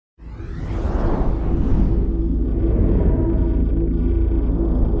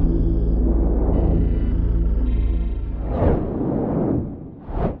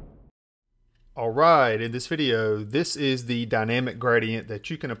Alright, in this video, this is the dynamic gradient that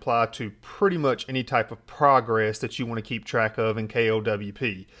you can apply to pretty much any type of progress that you want to keep track of in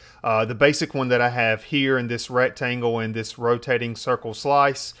KLWP. The basic one that I have here in this rectangle and this rotating circle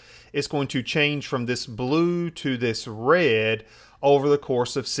slice is going to change from this blue to this red over the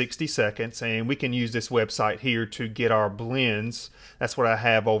course of 60 seconds, and we can use this website here to get our blends. That's what I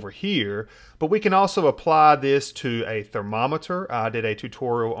have over here. But we can also apply this to a thermometer. I did a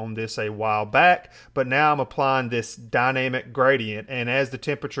tutorial on this a while back, but now I'm applying this dynamic gradient, and as the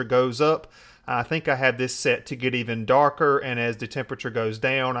temperature goes up, I think I have this set to get even darker, and as the temperature goes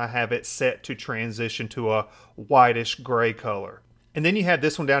down, I have it set to transition to a whitish gray color. And then you have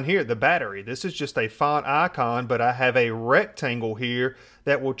this one down here, the battery. This is just a font icon, but I have a rectangle here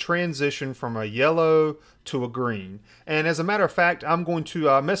that will transition from a yellow to a green. And as a matter of fact, I'm going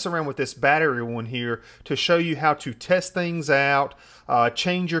to mess around with this battery one here to show you how to test things out,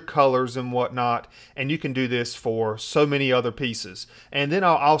 change your colors and whatnot. And you can do this for so many other pieces. And then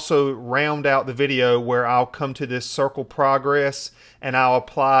I'll also round out the video where I'll come to this circle progress and I'll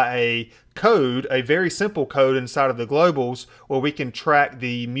apply a code, a very simple code inside of the globals where we can track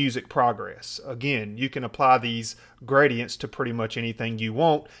the music progress. Again, you can apply these gradients to pretty much anything you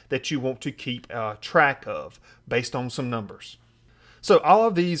want that you want to keep track of based on some numbers. So all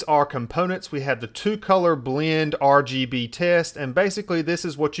of these are components. We have the 2-color blend RGB test, and basically this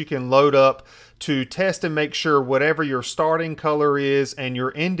is what you can load up to test and make sure whatever your starting color is and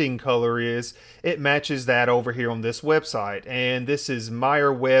your ending color is, it matches that over here on this website. And this is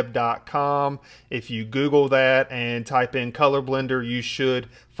meyerweb.com. If you Google that and type in color blender, you should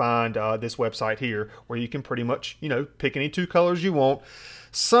find this website here where you can pretty much, pick any 2 colors you want.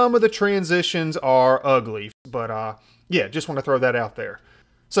 Some of the transitions are ugly, but yeah, just want to throw that out there.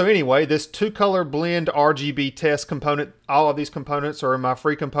 So anyway, this 2-color blend RGB test component, all of these components are in my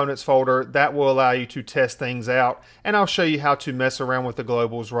free components folder. That will allow you to test things out, and I'll show you how to mess around with the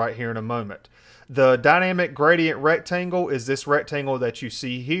globals right here in a moment. The dynamic gradient rectangle is this rectangle that you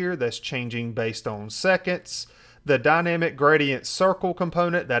see here that's changing based on seconds. The dynamic gradient circle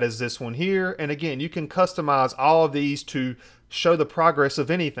component, that is this one here. And again, you can customize all of these to show the progress of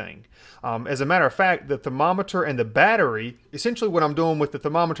anything. As a matter of fact, the thermometer and the battery, essentially what I'm doing with the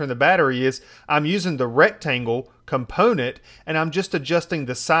thermometer and the battery is I'm using the rectangle component and I'm just adjusting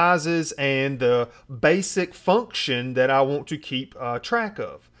the sizes and the basic function that I want to keep track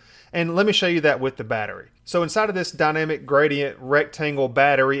of. And let me show you that with the battery. So inside of this dynamic gradient rectangle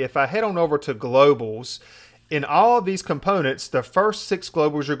battery, if I head on over to globals, in all of these components, the first 6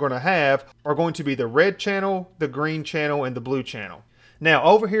 globals you're going to have are going to be the red channel, the green channel, and the blue channel. Now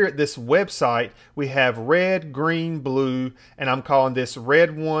over here at this website, we have red, green, blue, and I'm calling this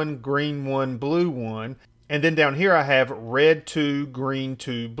red 1, green 1, blue 1. And then down here I have red 2, green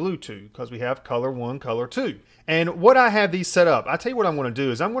 2, blue 2, because we have color 1, color 2. And what I have these set up, I tell you what I'm going to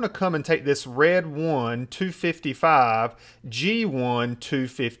do is I'm going to come and take this red 1 255, G1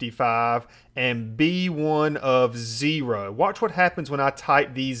 255, and B1 of 0. Watch what happens when I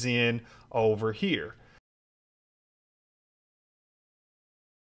type these in over here.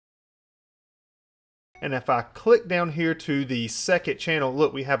 And if I click down here to the second channel,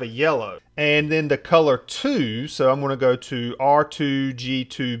 look, we have a yellow. And then the color 2, so I'm going to go to R2,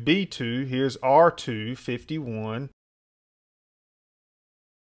 G2, B2. Here's R2, 51.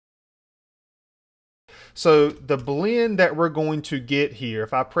 So the blend that we're going to get here,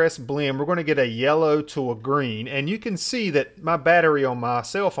 if I press blend, we're going to get a yellow to a green. And you can see that my battery on my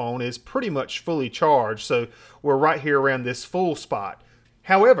cell phone is pretty much fully charged. So we're right here around this full spot.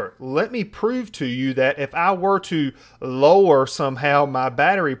 However, let me prove to you that if I were to lower somehow my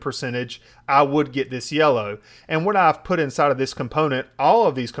battery percentage, I would get this yellow. And what I've put inside of this component, all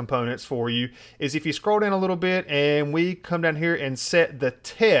of these components for you, is if you scroll down a little bit and we come down here and set the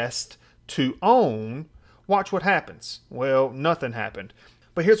test to on, watch what happens. Well, nothing happened.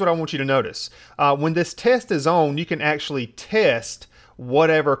 But here's what I want you to notice. When this test is on, you can actually test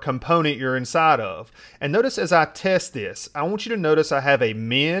whatever component you're inside of. And notice as I test this, I want you to notice I have a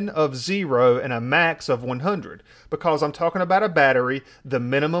min of 0 and a max of 100. Because I'm talking about a battery, the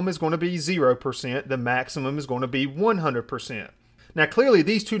minimum is going to be 0%, the maximum is going to be 100%. Now clearly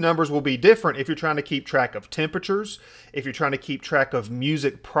these two numbers will be different if you're trying to keep track of temperatures, if you're trying to keep track of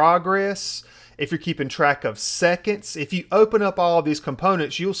music progress, if you're keeping track of seconds. If you open up all of these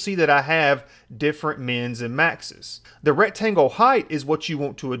components, you'll see that I have different mins and maxes. The rectangle height is what you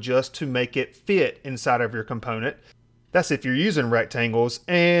want to adjust to make it fit inside of your component. That's if you're using rectangles.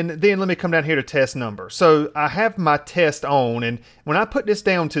 And then let me come down here to test number. So I have my test on, and when I put this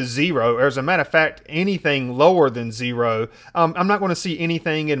down to 0, or as a matter of fact, anything lower than 0, I'm not going to see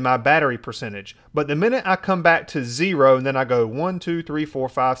anything in my battery percentage. But the minute I come back to 0, and then I go 1, 2, 3, 4,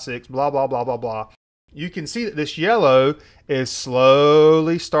 5, 6, blah, blah, blah, blah, blah, you can see that this yellow is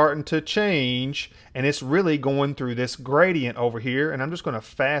slowly starting to change, and it's really going through this gradient over here. And I'm just going to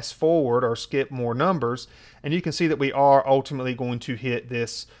fast forward or skip more numbers, and you can see that we are ultimately going to hit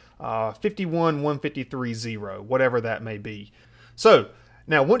this 51, 153, 0, whatever that may be. So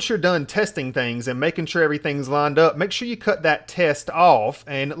now once you're done testing things and making sure everything's lined up, make sure you cut that test off,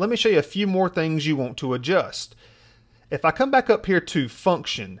 and let me show you a few more things you want to adjust. If I come back up here to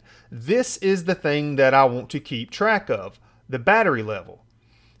function, this is the thing that I want to keep track of, the battery level.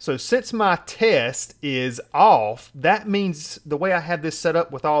 So since my test is off, that means the way I have this set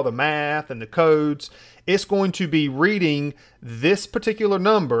up with all the math and the codes, it's going to be reading this particular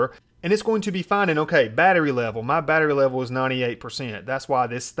number, and it's going to be finding, okay, battery level. My battery level is 98%. That's why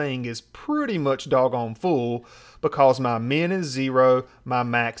this thing is pretty much doggone full, because my min is 0, my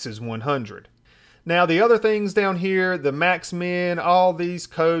max is 100. Now the other things down here, the max min, all these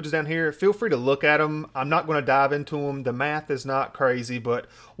codes down here, feel free to look at them. I'm not going to dive into them. The math is not crazy, but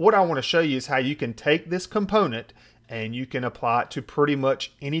what I want to show you is how you can take this component and you can apply it to pretty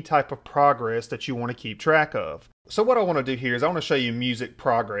much any type of progress that you want to keep track of. So what I want to do here is I want to show you music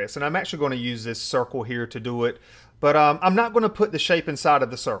progress, and I'm actually going to use this circle here to do it. But I'm not going to put the shape inside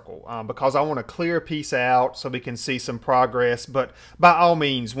of the circle because I want to clear a piece out so we can see some progress. But by all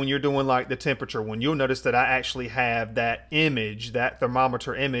means, when you're doing like the temperature one, you'll notice that I actually have that image, that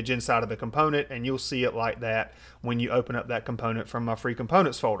thermometer image inside of the component, and you'll see it like that when you open up that component from my free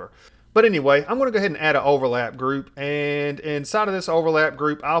components folder. But anyway, I'm going to go ahead and add an overlap group, and inside of this overlap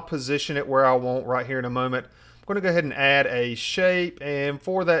group, I'll position it where I want right here in a moment. I'm going to go ahead and add a shape, and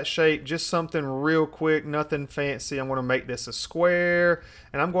for that shape, just something real quick, nothing fancy. I'm going to make this a square,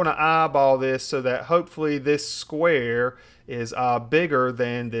 and I'm going to eyeball this so that hopefully this square is bigger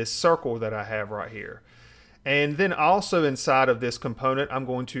than this circle that I have right here. And then also inside of this component, I'm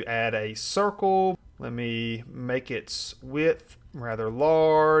going to add a circle. Let me make its width rather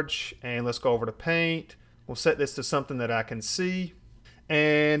large, and let's go over to paint. We'll set this to something that I can see.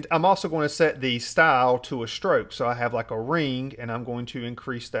 And I'm also going to set the style to a stroke. So I have like a ring, and I'm going to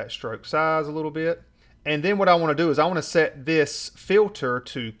increase that stroke size a little bit. And then what I want to do is I want to set this filter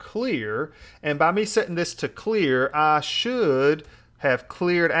to clear. And by me setting this to clear, I should have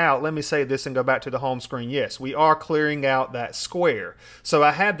cleared out. Let me save this and go back to the home screen. Yes, we are clearing out that square. So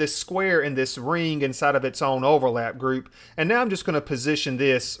I have this square and this ring inside of its own overlap group. And now I'm just going to position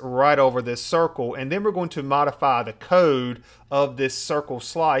this right over this circle. And then we're going to modify the code of this circle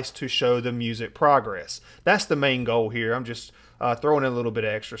slice to show the music progress. That's the main goal here. I'm just throwing in a little bit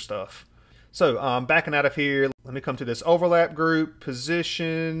of extra stuff. So backing out of here, let me come to this overlap group,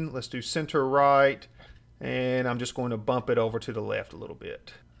 position, let's do center right. And I'm just going to bump it over to the left a little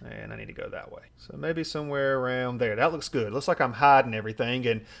bit. And I need to go that way. So maybe somewhere around there. That looks good. Looks like I'm hiding everything.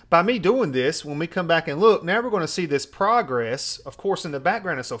 And by me doing this, when we come back and look, now we're going to see this progress. Of course, in the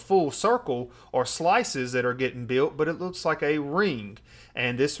background, it's a full circle or slices that are getting built, but it looks like a ring.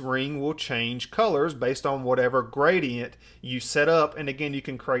 And this ring will change colors based on whatever gradient you set up. And again, you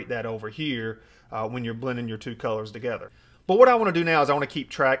can create that over here when you're blending your two colors together. But what I want to do now is I want to keep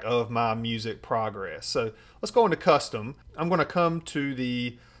track of my music progress. So let's go into custom. I'm going to come to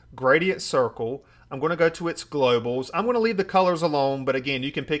the gradient circle. I'm going to go to its globals. I'm going to leave the colors alone, but again,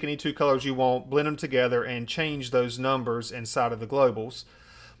 you can pick any two colors you want, blend them together, and change those numbers inside of the globals.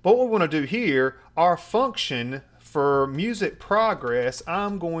 But what we want to do here, our function for music progress,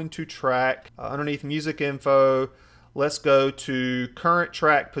 I'm going to track underneath music info. Let's go to current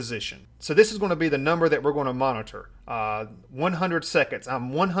track position. So this is going to be the number that we're going to monitor. 100 seconds.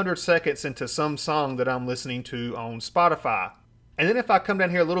 I'm 100 seconds into some song that I'm listening to on Spotify. And then if I come down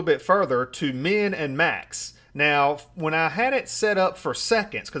here a little bit further to min and max. Now, when I had it set up for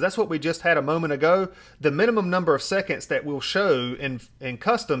seconds, because that's what we just had a moment ago, the minimum number of seconds that we'll show in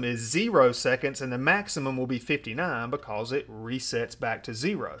custom is 0 seconds, and the maximum will be 59 because it resets back to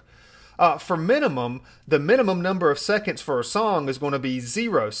 0. For minimum, the minimum number of seconds for a song is going to be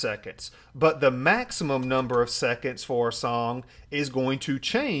 0 seconds, but the maximum number of seconds for a song is going to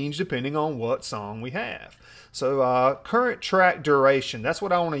change depending on what song we have. So current track duration, that's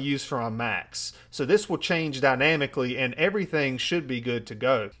what I want to use for my max. So this will change dynamically and everything should be good to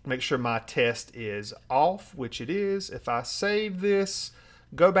go. Make sure my test is off, which it is. If I save this,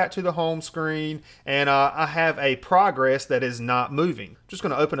 go back to the home screen, and I have a progress that is not moving. Just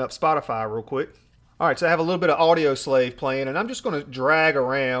going to open up Spotify real quick. All right, so I have a little bit of Audio Slave playing, and I'm just going to drag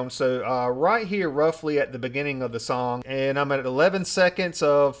around. So right here, roughly at the beginning of the song, and I'm at 11 seconds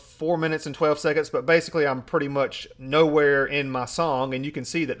of 4 minutes and 12 seconds, but basically I'm pretty much nowhere in my song, and you can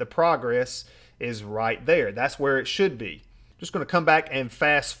see that the progress is right there. That's where it should be. Just going to come back and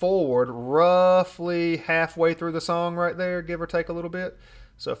fast forward roughly halfway through the song right there, give or take a little bit.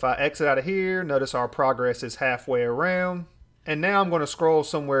 So if I exit out of here, notice our progress is halfway around. And now I'm going to scroll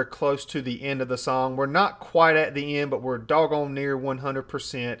somewhere close to the end of the song. We're not quite at the end, but we're doggone near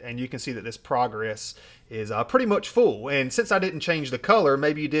 100%. And you can see that this progress is pretty much full. And since I didn't change the color,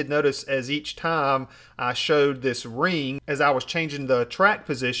 maybe you did notice as each time I showed this ring, as I was changing the track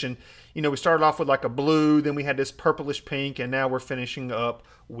position, you know, we started off with like a blue, then we had this purplish pink, and now we're finishing up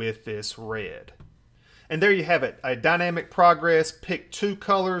with this red. And there you have it, a dynamic progress. Pick 2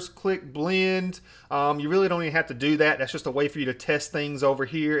 colors, click blend. You really don't even have to do that. That's just a way for you to test things over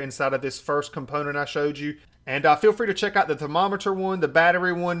here inside of this first component I showed you. And feel free to check out the thermometer one, the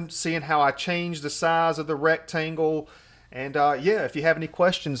battery one, seeing how I changed the size of the rectangle. And yeah, if you have any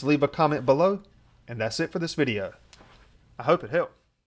questions, leave a comment below. And that's it for this video. I hope it helped.